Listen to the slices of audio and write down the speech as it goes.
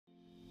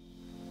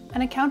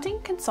An accounting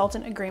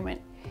consultant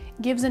agreement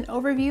gives an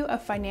overview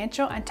of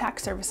financial and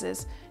tax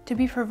services to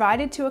be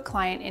provided to a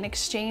client in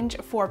exchange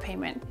for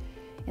payment.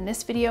 In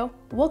this video,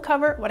 we'll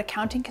cover what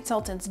accounting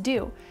consultants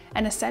do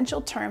and essential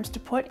terms to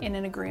put in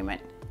an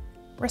agreement.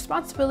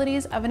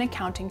 Responsibilities of an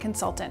accounting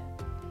consultant.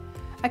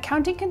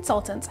 Accounting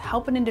consultants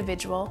help an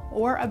individual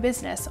or a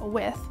business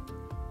with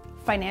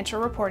financial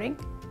reporting,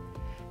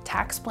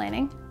 tax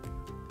planning,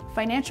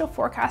 financial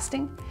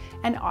forecasting,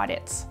 and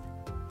audits.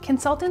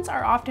 Consultants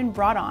are often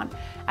brought on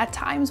at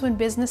times when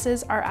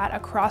businesses are at a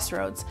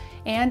crossroads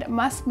and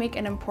must make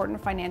an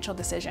important financial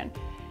decision.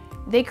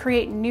 They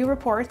create new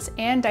reports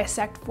and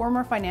dissect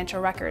former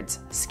financial records,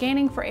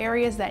 scanning for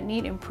areas that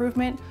need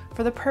improvement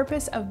for the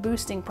purpose of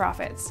boosting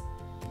profits.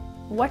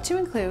 What to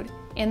include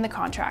in the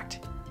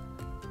contract.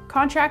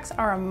 Contracts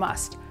are a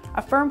must.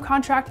 A firm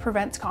contract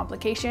prevents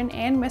complication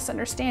and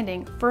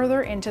misunderstanding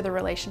further into the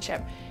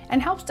relationship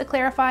and helps to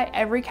clarify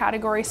every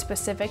category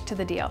specific to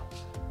the deal.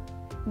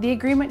 The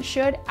agreement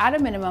should, at a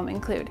minimum,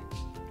 include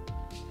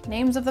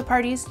names of the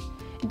parties,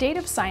 date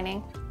of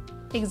signing,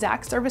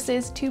 exact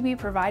services to be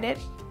provided,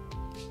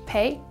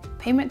 pay,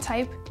 payment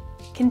type,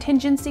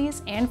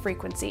 contingencies and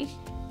frequency,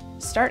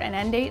 start and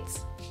end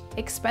dates,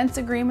 expense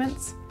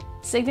agreements,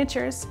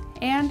 signatures,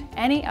 and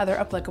any other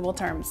applicable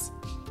terms.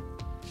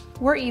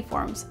 We're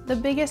eForms, the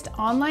biggest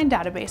online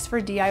database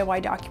for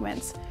DIY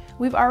documents.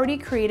 We've already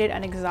created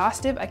an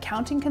exhaustive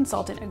accounting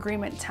consultant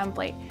agreement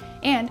template,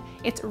 and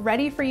it's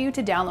ready for you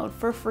to download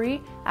for free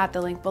at the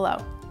link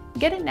below.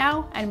 Get it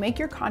now and make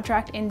your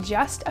contract in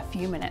just a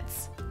few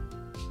minutes.